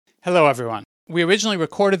Hello, everyone. We originally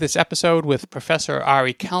recorded this episode with Professor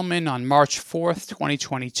Ari Kelman on March 4th,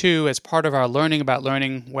 2022 as part of our Learning About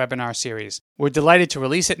Learning webinar series. We're delighted to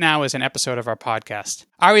release it now as an episode of our podcast.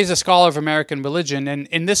 Ari is a scholar of American religion, and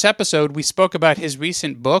in this episode, we spoke about his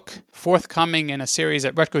recent book, forthcoming in a series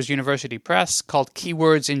at Rutgers University Press called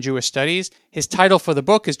Keywords in Jewish Studies. His title for the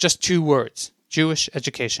book is just two words: Jewish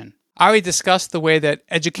education. Ari discussed the way that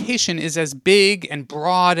education is as big and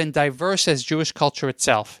broad and diverse as Jewish culture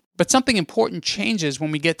itself. But something important changes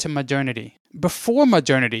when we get to modernity. Before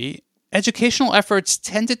modernity, educational efforts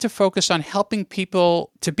tended to focus on helping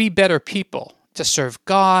people to be better people, to serve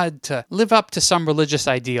God, to live up to some religious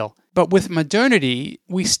ideal. But with modernity,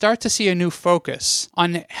 we start to see a new focus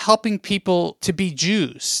on helping people to be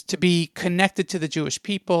Jews, to be connected to the Jewish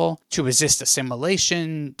people, to resist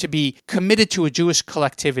assimilation, to be committed to a Jewish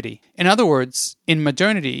collectivity. In other words, in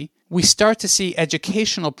modernity, we start to see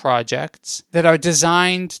educational projects that are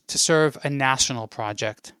designed to serve a national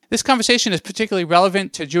project. This conversation is particularly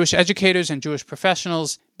relevant to Jewish educators and Jewish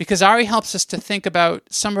professionals because Ari helps us to think about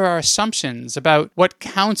some of our assumptions about what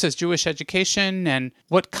counts as Jewish education and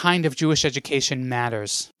what kind of Jewish education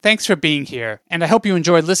matters. Thanks for being here, and I hope you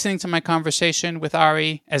enjoyed listening to my conversation with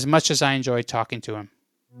Ari as much as I enjoyed talking to him.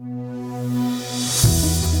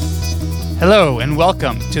 Hello and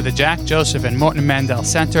welcome to the Jack Joseph and Morton Mandel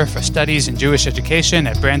Center for Studies in Jewish Education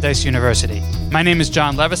at Brandeis University. My name is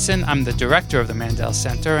John Levison. I'm the director of the Mandel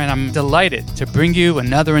Center, and I'm delighted to bring you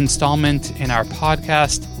another installment in our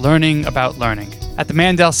podcast, Learning About Learning. At the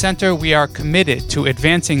Mandel Center, we are committed to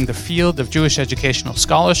advancing the field of Jewish educational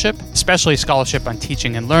scholarship, especially scholarship on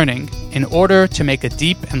teaching and learning, in order to make a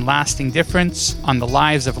deep and lasting difference on the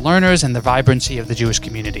lives of learners and the vibrancy of the Jewish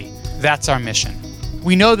community. That's our mission.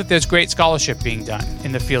 We know that there's great scholarship being done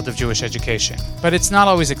in the field of Jewish education, but it's not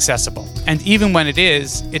always accessible. And even when it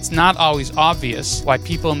is, it's not always obvious why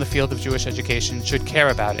people in the field of Jewish education should care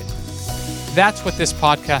about it. That's what this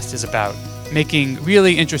podcast is about, making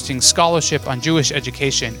really interesting scholarship on Jewish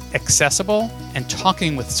education accessible and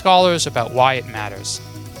talking with scholars about why it matters.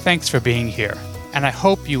 Thanks for being here, and I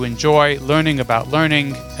hope you enjoy learning about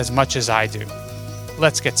learning as much as I do.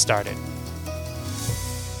 Let's get started.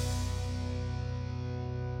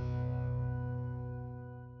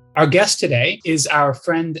 Our guest today is our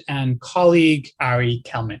friend and colleague, Ari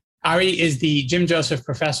Kelman. Ari is the Jim Joseph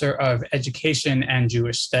Professor of Education and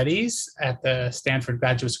Jewish Studies at the Stanford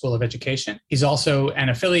Graduate School of Education. He's also an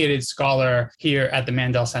affiliated scholar here at the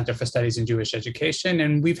Mandel Center for Studies in Jewish Education,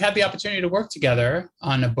 and we've had the opportunity to work together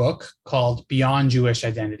on a book called Beyond Jewish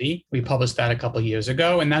Identity. We published that a couple of years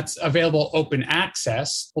ago, and that's available open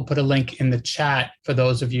access. We'll put a link in the chat for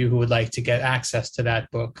those of you who would like to get access to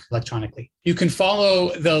that book electronically. You can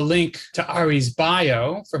follow the link to Ari's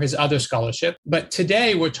bio for his other scholarship, but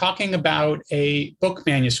today we're talking about a book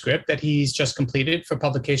manuscript that he's just completed for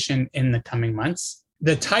publication in the coming months.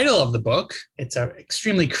 The title of the book, it's an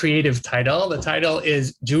extremely creative title. The title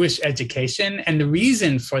is Jewish Education. And the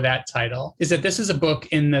reason for that title is that this is a book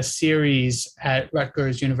in the series at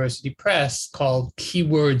Rutgers University Press called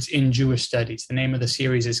Keywords in Jewish Studies. The name of the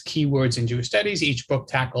series is Keywords in Jewish Studies. Each book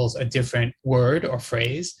tackles a different word or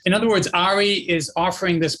phrase. In other words, Ari is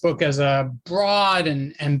offering this book as a broad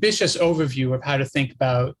and ambitious overview of how to think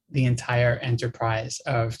about the entire enterprise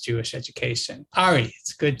of Jewish education. Ari,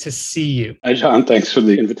 it's good to see you. Hi, John. Thanks for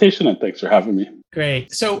the invitation and thanks for having me.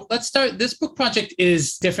 Great. So let's start. This book project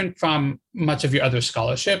is different from much of your other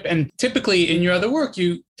scholarship. And typically in your other work,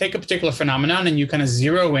 you take a particular phenomenon and you kind of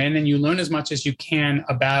zero in and you learn as much as you can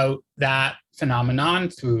about that phenomenon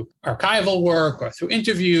through archival work or through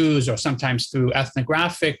interviews or sometimes through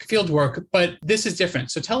ethnographic field work. But this is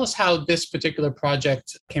different. So tell us how this particular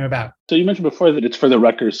project came about. So you mentioned before that it's for the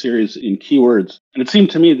Rutgers series in Keywords. And it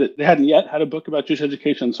seemed to me that they hadn't yet had a book about Jewish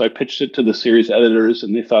education. So I pitched it to the series editors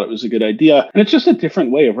and they thought it was a good idea. And it's just a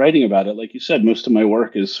different way of writing about it. Like you said, most of my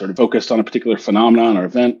work is sort of focused on a particular phenomenon or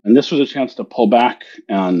event. And this was a chance to pull back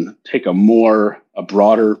and take a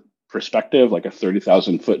broader perspective, like a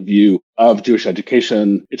 30,000-foot view of Jewish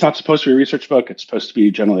education. It's not supposed to be a research book. It's supposed to be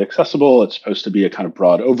generally accessible. It's supposed to be a kind of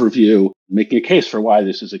broad overview, making a case for why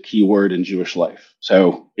this is a key word in Jewish life.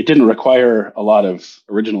 So it didn't require a lot of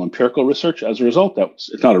original empirical research. As a result,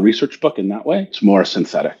 it's not a research book in that way. It's more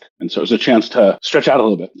synthetic. And so it was a chance to stretch out a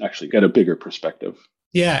little bit, actually get a bigger perspective.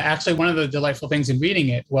 Yeah, actually, one of the delightful things in reading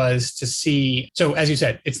it was to see. So, as you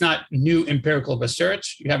said, it's not new empirical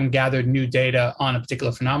research. You haven't gathered new data on a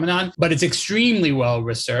particular phenomenon, but it's extremely well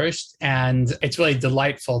researched. And it's really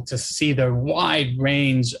delightful to see the wide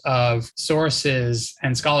range of sources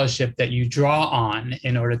and scholarship that you draw on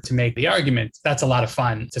in order to make the argument. That's a lot of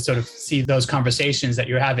fun to sort of see those conversations that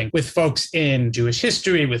you're having with folks in Jewish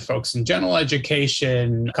history, with folks in general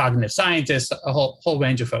education, cognitive scientists, a whole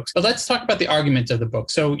range of folks. But let's talk about the argument of the book.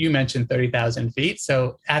 So you mentioned 30,000 feet.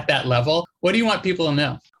 So at that level, what do you want people to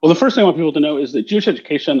know? Well, the first thing I want people to know is that Jewish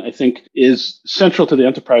education, I think, is central to the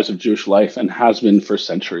enterprise of Jewish life and has been for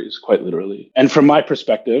centuries, quite literally. And from my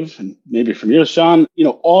perspective, and maybe from yours, John,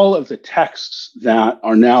 all of the texts that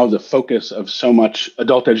are now the focus of so much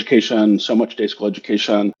adult education, so much day school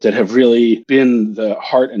education, that have really been the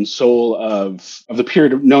heart and soul of the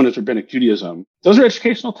period known as Rabbinic Judaism, those are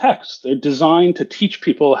educational texts. They're designed to teach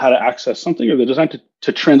people how to access something, or they're designed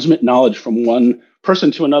to transmit knowledge from one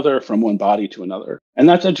person to another, from one body to another. And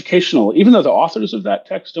that's educational, even though the authors of that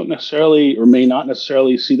text don't necessarily or may not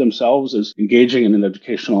necessarily see themselves as engaging in an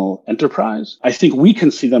educational enterprise. I think we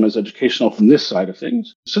can see them as educational from this side of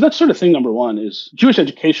things. So that's sort of thing number one, is Jewish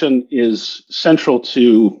education is central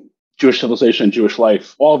to Jewish civilization, Jewish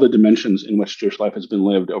life, all the dimensions in which Jewish life has been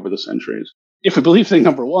lived over the centuries. If we believe thing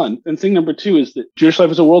number one, then thing number two is that Jewish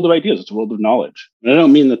life is a world of ideas. It's a world of knowledge. And I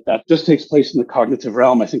don't mean that just takes place in the cognitive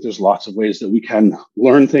realm. I think there's lots of ways that we can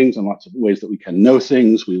learn things and lots of ways that we can know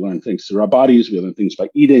things. We learn things through our bodies. We learn things by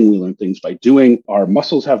eating. We learn things by doing. Our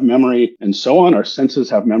muscles have memory and so on. Our senses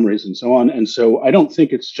have memories and so on. And so I don't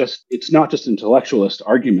think it's not just an intellectualist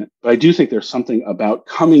argument, but I do think there's something about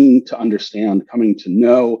coming to understand, coming to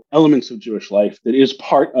know elements of Jewish life that is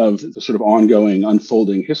part of the sort of ongoing,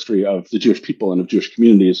 unfolding history of the Jewish people and of Jewish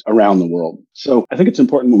communities around the world. So I think it's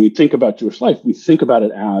important when we think about Jewish life, we think about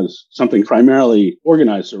it as something primarily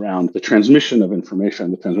organized around the transmission of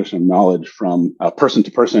information, the transmission of knowledge from person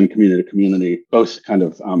to person, community to community, both kind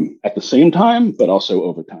of at the same time, but also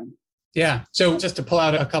over time. Yeah. So just to pull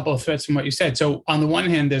out a couple of threads from what you said. So on the one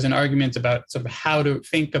hand, there's an argument about sort of how to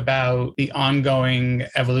think about the ongoing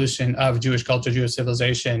evolution of Jewish culture, Jewish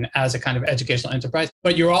civilization as a kind of educational enterprise.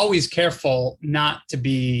 But you're always careful not to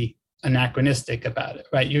be anachronistic about it,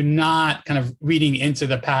 right? You're not kind of reading into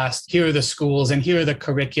the past. Here are the schools and here are the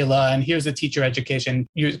curricula and here's the teacher education.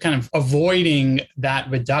 You're kind of avoiding that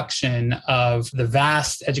reduction of the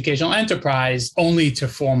vast educational enterprise only to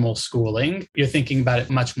formal schooling. You're thinking about it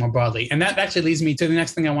much more broadly. And that actually leads me to the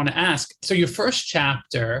next thing I want to ask. So you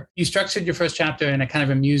structured your first chapter in a kind of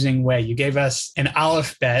amusing way. You gave us an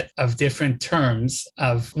alphabet of different terms,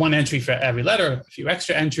 of one entry for every letter, a few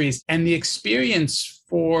extra entries, and the experience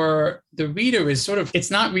for the reader is sort of,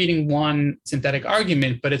 it's not reading one synthetic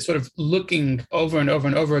argument, but it's sort of looking over and over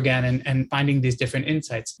and over again and finding these different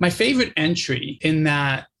insights. My favorite entry in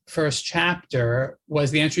that first chapter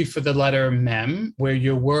was the entry for the letter Mem, where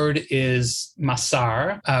your word is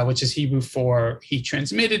Masar, which is Hebrew for he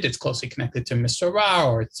transmitted. It's closely connected to Misorah,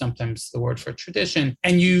 or it's sometimes the word for tradition.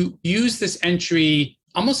 And you use this entry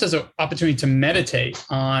almost as an opportunity to meditate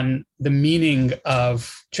on the meaning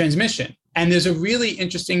of transmission. And there's a really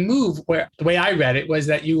interesting move where the way I read it was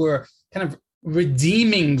that you were kind of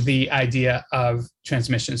redeeming the idea of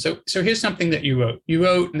transmission. So here's something that you wrote. You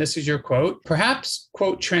wrote, and this is your quote, perhaps,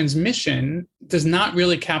 quote, transmission does not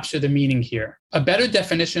really capture the meaning here. A better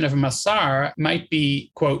definition of masar might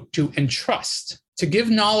be, quote, to entrust. To give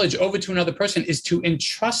knowledge over to another person is to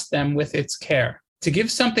entrust them with its care. To give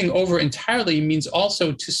something over entirely means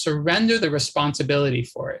also to surrender the responsibility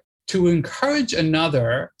for it. To encourage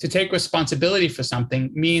another to take responsibility for something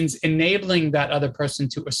means enabling that other person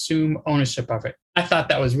to assume ownership of it. I thought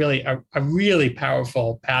that was really a really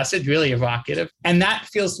powerful passage, really evocative. And that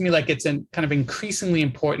feels to me like it's a kind of increasingly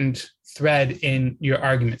important thread in your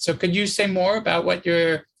argument. So could you say more about what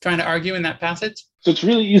you're trying to argue in that passage? So it's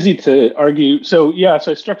really easy to argue. So I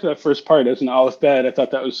structured that first part as an aleph bet. I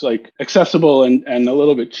thought that was like accessible and a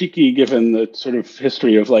little bit cheeky given the sort of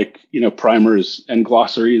history of primers and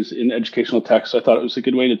glossaries in educational texts. I thought it was a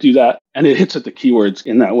good way to do that. And it hits at the keywords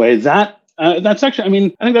in that way. That's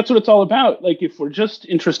actually, I think that's what it's all about. Like if we're just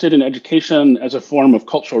interested in education as a form of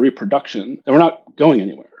cultural reproduction, then we're not going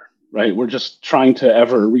anywhere. Right? We're just trying to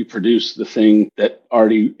ever reproduce the thing that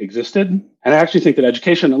already existed. And I actually think that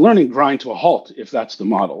education and learning grind to a halt if that's the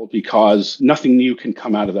model, because nothing new can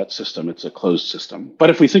come out of that system. It's a closed system. But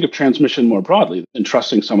if we think of transmission more broadly,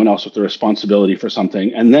 entrusting someone else with the responsibility for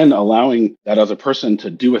something and then allowing that other person to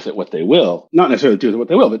do with it what they will, not necessarily do with it what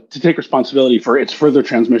they will, but to take responsibility for its further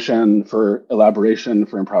transmission, for elaboration,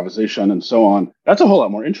 for improvisation, and so on, that's a whole lot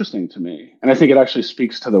more interesting to me. And I think it actually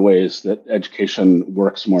speaks to the ways that education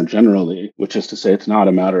works more generally, which is to say it's not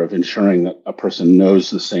a matter of ensuring that a person knows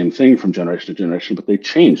the same thing from generation to generation, but they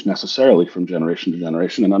change necessarily from generation to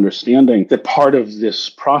generation, and understanding that part of this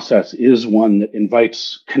process is one that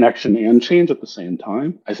invites connection and change at the same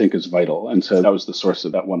time, I think is vital. And so that was the source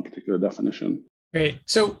of that one particular definition. Great.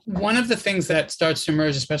 So one of the things that starts to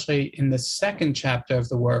emerge, especially in the second chapter of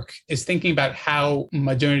the work, is thinking about how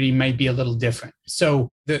modernity might be a little different. So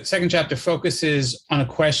the second chapter focuses on a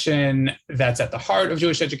question that's at the heart of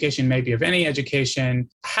Jewish education, maybe of any education.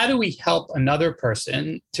 How do we help another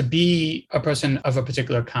person to be a person of a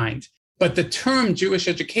particular kind? But the term Jewish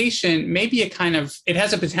education may be it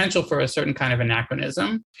has a potential for a certain kind of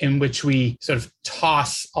anachronism in which we sort of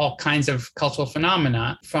toss all kinds of cultural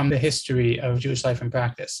phenomena from the history of Jewish life and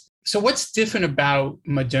practice. So what's different about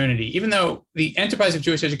modernity? Even though the enterprise of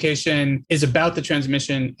Jewish education is about the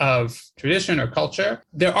transmission of tradition or culture,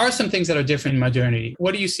 there are some things that are different in modernity.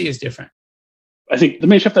 What do you see as different? I think the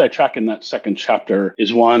main shift that I track in that second chapter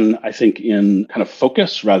is one, I think, in kind of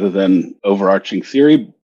focus rather than overarching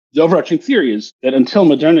theory. The overarching theory is that until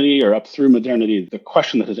modernity or up through modernity, the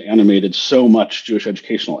question that has animated so much Jewish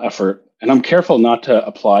educational effort, and I'm careful not to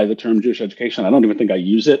apply the term Jewish education. I don't even think I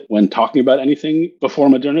use it when talking about anything before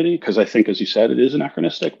modernity, because I think, as you said, it is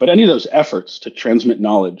anachronistic. But any of those efforts to transmit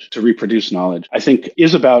knowledge, to reproduce knowledge, I think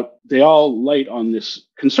is about, they all light on this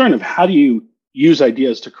concern of how do you use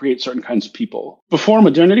ideas to create certain kinds of people. Before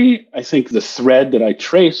modernity, I think the thread that I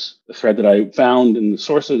trace, the thread that I found in the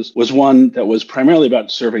sources, was one that was primarily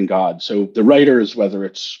about serving God. So the writers, whether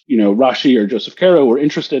it's, Rashi or Joseph Caro, were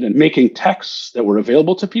interested in making texts that were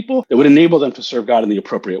available to people that would enable them to serve God in the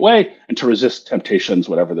appropriate way and to resist temptations,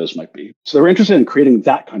 whatever those might be. So they were interested in creating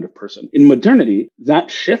that kind of person. In modernity, that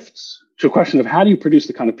shifts to a question of how do you produce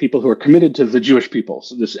the kind of people who are committed to the Jewish people.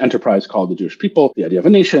 So this enterprise called the Jewish people, the idea of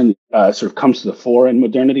a nation, sort of comes to the fore in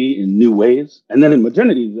modernity in new ways. And then in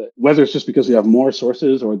modernity, whether it's just because we have more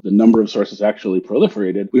sources or the number of sources actually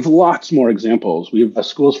proliferated, we have lots more examples. We have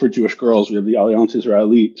schools for Jewish girls. We have the Alliance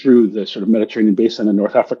Israelite through the sort of Mediterranean basin in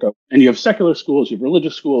North Africa. And you have secular schools, you have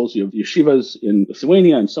religious schools, you have yeshivas in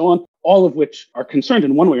Lithuania and so on, all of which are concerned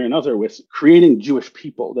in one way or another with creating Jewish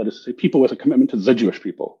people, that is to say, people with a commitment to the Jewish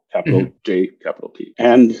people, capital J, capital P.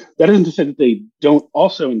 And that isn't to say that they don't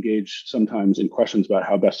also engage sometimes in questions about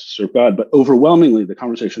how best to serve God, but overwhelmingly the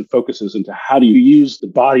conversation focuses into how do you use the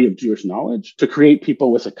body of Jewish knowledge to create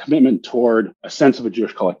people with a commitment toward a sense of a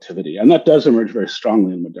Jewish collectivity. And that does emerge very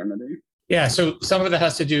strongly in modernity. Yeah, so some of it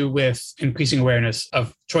has to do with increasing awareness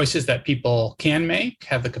of choices that people can make,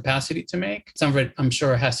 have the capacity to make. Some of it, I'm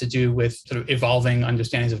sure, has to do with sort of evolving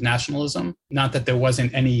understandings of nationalism. Not that there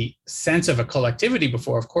wasn't any sense of a collectivity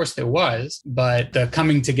before, of course there was, but the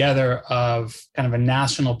coming together of kind of a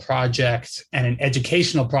national project and an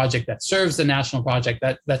educational project that serves the national project,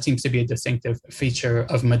 that seems to be a distinctive feature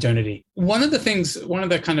of modernity. One of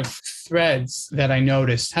the kind of threads that I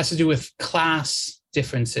noticed has to do with class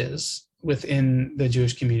differences within the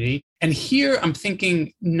Jewish community. And here I'm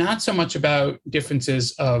thinking not so much about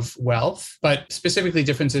differences of wealth, but specifically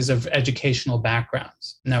differences of educational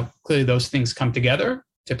backgrounds. Now, clearly those things come together.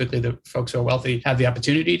 Typically, the folks who are wealthy have the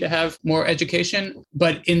opportunity to have more education.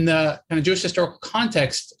 But in the kind of Jewish historical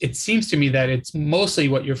context, it seems to me that it's mostly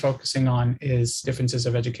what you're focusing on is differences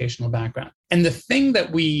of educational background. And the thing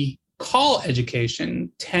that we call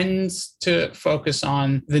education tends to focus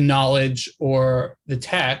on the knowledge or the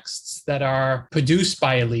texts that are produced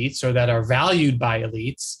by elites or that are valued by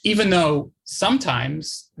elites, even though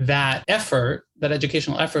sometimes that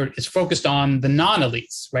educational effort is focused on the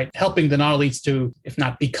non-elites, right? Helping the non-elites to, if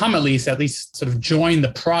not become elites, at least sort of join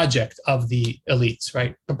the project of the elites,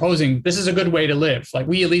 right? Proposing, this is a good way to live. Like,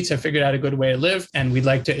 we elites have figured out a good way to live, and we'd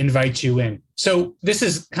like to invite you in. So this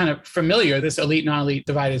is kind of familiar. This elite, non-elite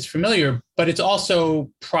divide is familiar, but it's also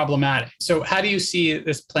problematic. So how do you see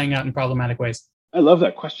this playing out in problematic ways? I love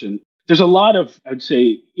that question. There's a lot of, I'd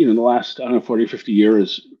say, in the last, 40 or 50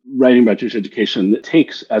 years, writing about Jewish education that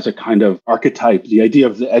takes as a kind of archetype the idea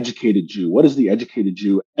of the educated Jew. What is the educated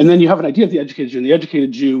Jew? And then you have an idea of the educated Jew, and the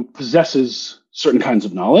educated Jew possesses certain kinds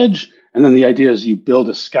of knowledge. And then the idea is you build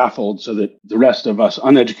a scaffold so that the rest of us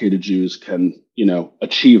uneducated Jews can,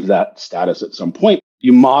 achieve that status at some point.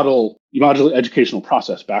 You model you modulate educational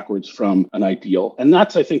process backwards from an ideal. And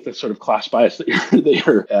that's, I think, the sort of class bias that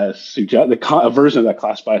you're suggest, a version of that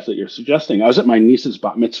class bias that you're suggesting. I was at my niece's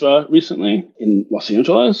bat mitzvah recently in Los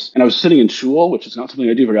Angeles, and I was sitting in shul, which is not something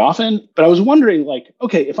I do very often. But I was wondering, like,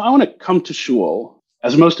 okay, if I want to come to shul,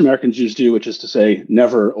 as most American Jews do, which is to say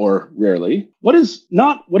never or rarely, what does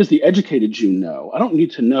the educated Jew know? I don't need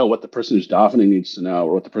to know what the person who's davening needs to know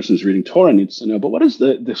or what the person who's reading Torah needs to know, but what is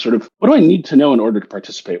the sort of, what do I need to know in order to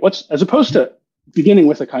participate? As opposed to beginning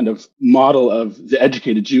with a kind of model of the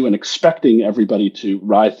educated Jew and expecting everybody to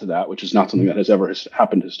rise to that, which is not something that has ever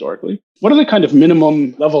happened historically. What are the kind of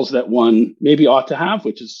minimum levels that one maybe ought to have,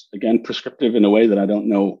 which is, again, prescriptive in a way that I don't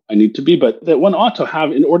know I need to be, but that one ought to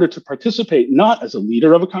have in order to participate, not as a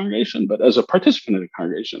leader of a congregation, but as a participant in a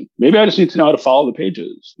congregation? Maybe I just need to know how to follow the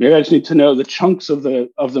pages. Maybe I just need to know the chunks of the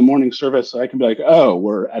morning service so I can be like, oh,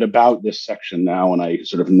 we're at about this section now, and I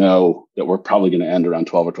sort of know that we're probably going to end around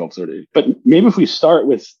 12 or 12:30. But maybe if we start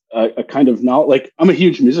with a kind of knowledge, like I'm a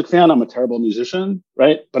huge music fan, I'm a terrible musician,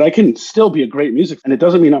 right? But I can still be a great music, and it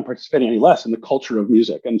doesn't mean I'm participating any less in the culture of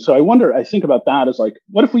music. And so I think about that as like,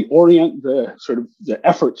 what if we orient the sort of the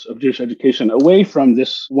efforts of Jewish education away from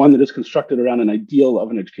this one that is constructed around an ideal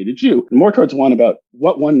of an educated Jew, and more towards one about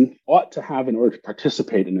what one ought to have in order to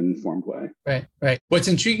participate in an informed way. Right. What's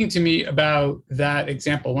intriguing to me about that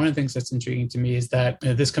example, one of the things that's intriguing to me is that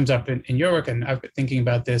this comes up in your work, and I've been thinking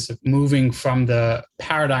about this, of moving from the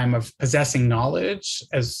paradigm of possessing knowledge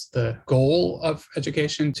as the goal of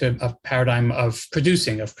education to a paradigm of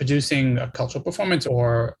producing a cultural performance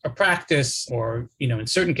or a practice or, in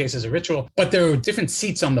certain cases, a ritual. But there are different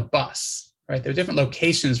seats on the bus. Right? There are different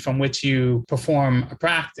locations from which you perform a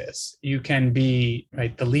practice. You can be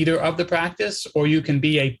the leader of the practice, or you can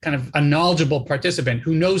be a kind of a knowledgeable participant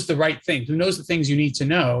who knows the right things, who knows the things you need to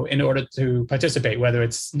know in order to participate, whether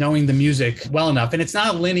it's knowing the music well enough. And it's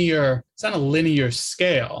not a linear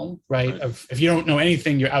scale, right? Of if you don't know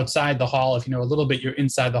anything, you're outside the hall. If you know a little bit, you're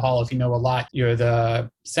inside the hall. If you know a lot, you're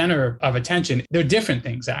the center of attention. There are different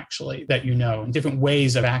things actually that you know and different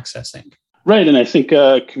ways of accessing. Right. And I think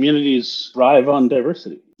communities thrive on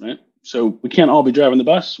diversity, right? So we can't all be driving the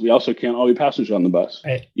bus. We also can't all be passengers on the bus.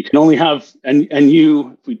 Right. You can only have,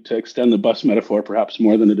 to extend the bus metaphor perhaps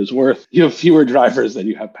more than it is worth, you have fewer drivers than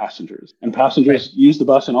you have passengers. And passengers use the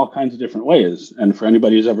bus in all kinds of different ways. And for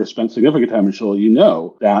anybody who's ever spent significant time in shul, you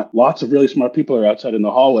know that lots of really smart people are outside in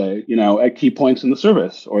the hallway, at key points in the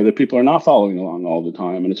service, or that people are not following along all the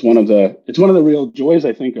time. And it's one of the real joys,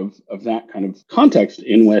 I think, of that kind of context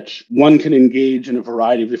in which one can engage in a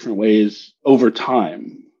variety of different ways over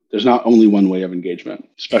time. There's not only one way of engagement,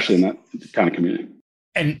 especially in that kind of community.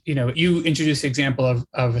 And, you introduced the example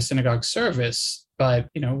of a synagogue service, but,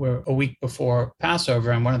 we're a week before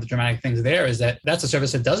Passover. And one of the dramatic things there is that that's a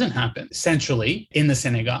service that doesn't happen centrally in the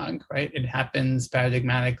synagogue, right? It happens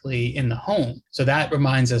paradigmatically in the home. So that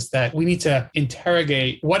reminds us that we need to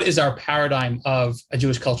interrogate what is our paradigm of a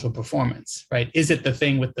Jewish cultural performance, right? Is it the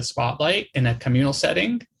thing with the spotlight in a communal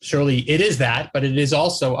setting? Surely it is that, but it is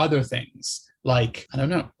also other things. Like,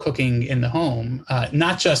 cooking in the home,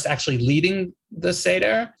 not just actually leading the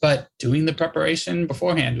Seder, but doing the preparation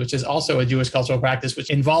beforehand, which is also a Jewish cultural practice,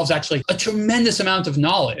 which involves actually a tremendous amount of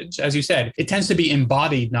knowledge. As you said, it tends to be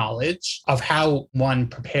embodied knowledge of how one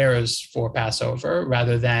prepares for Passover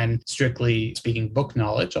rather than strictly speaking book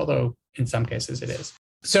knowledge, although in some cases it is.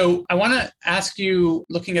 So I want to ask you,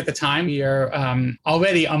 looking at the time, we are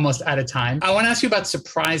already almost out of time. I want to ask you about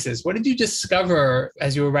surprises. What did you discover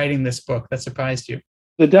as you were writing this book that surprised you?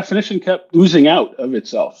 The definition kept oozing out of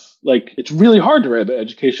itself. Like, it's really hard to write about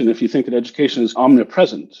education if you think that education is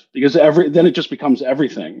omnipresent, because then it just becomes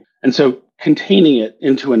everything. And so containing it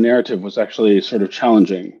into a narrative was actually sort of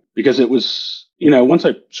challenging, because it was, once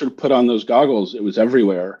I sort of put on those goggles, it was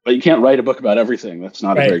everywhere. But you can't write a book about everything. That's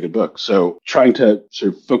not a very good book. So trying to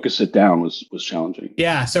sort of focus it down was challenging.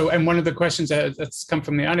 Yeah. So, and one of the questions that's come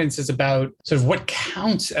from the audience is about sort of what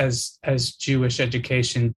counts as Jewish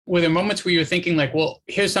education. Were there moments where you're thinking like, well,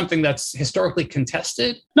 here's something that's historically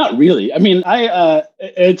contested? Not really. I mean,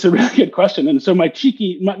 it's a really good question. And so my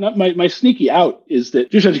sneaky out is that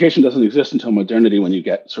Jewish education doesn't exist until modernity, when you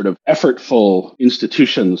get sort of effortful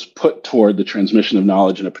institutions put toward the transmission of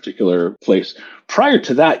knowledge in a particular place. Prior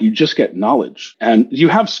to that, you just get knowledge. And you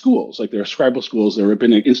have schools, like there are scribal schools, there are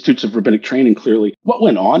rabbinic institutes of rabbinic training. Clearly, what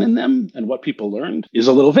went on in them and what people learned is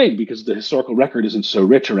a little vague, because the historical record isn't so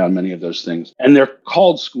rich around many of those things. And they're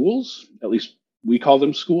called schools, at least we call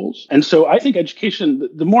them schools. And so I think education,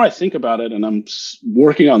 the more I think about it, and I'm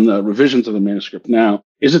working on the revisions of the manuscript now,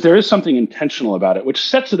 is that there is something intentional about it, which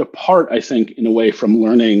sets it apart, I think, in a way from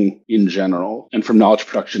learning in general and from knowledge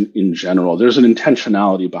production in general. There's an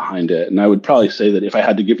intentionality behind it. And I would probably say that if I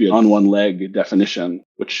had to give you an on one leg definition,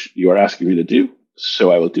 which you are asking me to do,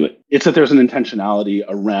 so I will do it. It's that there's an intentionality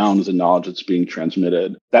around the knowledge that's being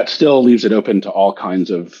transmitted. That still leaves it open to all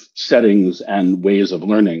kinds of settings and ways of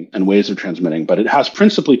learning and ways of transmitting. But it has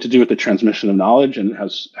principally to do with the transmission of knowledge, and it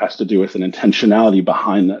has to do with an intentionality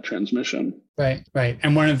behind that transmission. Right, right.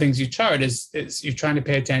 And one of the things you chart is you're trying to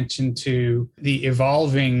pay attention to the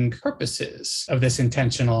evolving purposes of this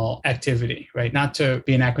intentional activity, right? Not to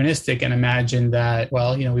be anachronistic and imagine that,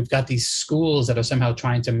 well, we've got these schools that are somehow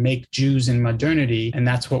trying to make Jews in modernity, and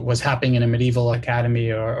that's what was happening in a medieval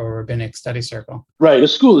academy or rabbinic study circle. Right. A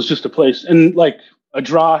school is just a place. And like a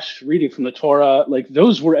drash, reading from the Torah, like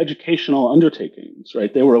those were educational undertakings,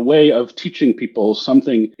 right? They were a way of teaching people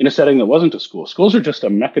something in a setting that wasn't a school. Schools are just a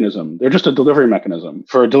mechanism. They're just a delivery mechanism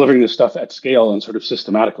for delivering this stuff at scale and sort of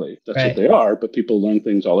systematically. That's right. What they are, but people learn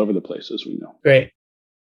things all over the place, as we know. Great.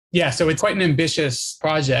 Yeah, so it's quite an ambitious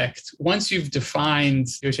project. Once you've defined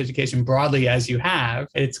Jewish education broadly as you have,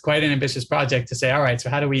 it's quite an ambitious project to say, all right, so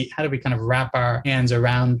how do we kind of wrap our hands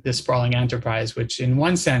around this sprawling enterprise, which in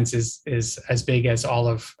one sense is as big as all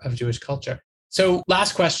of Jewish culture. So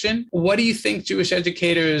last question, what do you think Jewish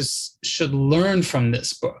educators should learn from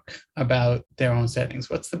this book about their own settings?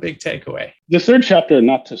 What's the big takeaway? The third chapter,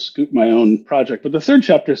 not to scoop my own project, but the third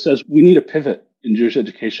chapter says we need a pivot in Jewish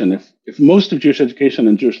education. If most of Jewish education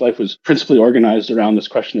and Jewish life was principally organized around this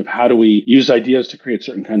question of how do we use ideas to create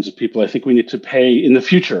certain kinds of people, I think we need to pay in the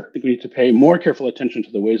future. I think we need to pay more careful attention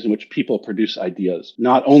to the ways in which people produce ideas,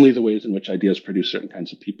 not only the ways in which ideas produce certain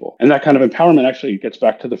kinds of people. And that kind of empowerment actually gets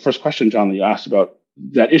back to the first question, John, that you asked about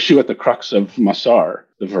that issue at the crux of masar,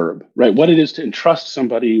 the verb, right? What it is to entrust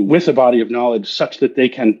somebody with a body of knowledge such that they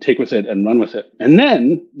can take with it and run with it. And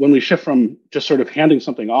then when we shift from just sort of handing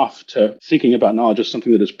something off to thinking about knowledge as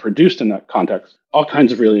something that is produced in that context, all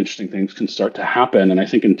kinds of really interesting things can start to happen. And I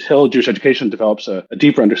think until Jewish education develops a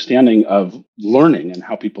deeper understanding of learning and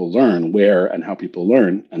how people learn, where and how people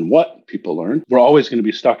learn and what people learn, we're always going to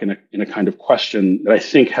be stuck in a kind of question that I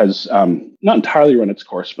think has not entirely run its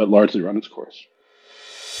course, but largely run its course.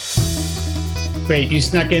 Great. You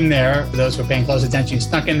snuck in there, for those who are paying close attention, you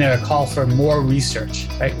snuck in there a call for more research,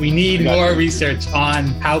 right? We need more research on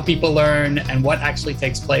how people learn and what actually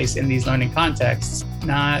takes place in these learning contexts.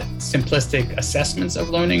 Not simplistic assessments of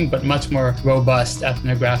learning, but much more robust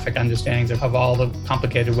ethnographic understandings of all the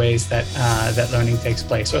complicated ways that learning takes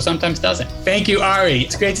place, or sometimes doesn't. Thank you, Ari.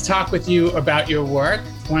 It's great to talk with you about your work.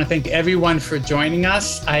 I want to thank everyone for joining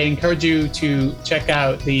us. I encourage you to check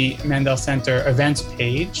out the Mandel Center events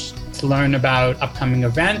page to learn about upcoming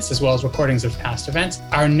events as well as recordings of past events.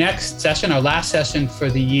 Our next session, our last session for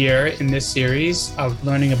the year in this series of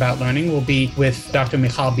Learning About Learning, will be with Dr.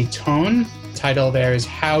 Michal Biton. The title there is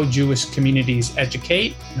How Jewish Communities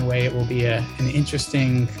Educate. In a way, it will be an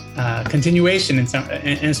interesting continuation in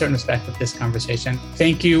a certain respect of this conversation.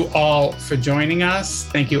 Thank you all for joining us.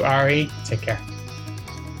 Thank you, Ari. Take care.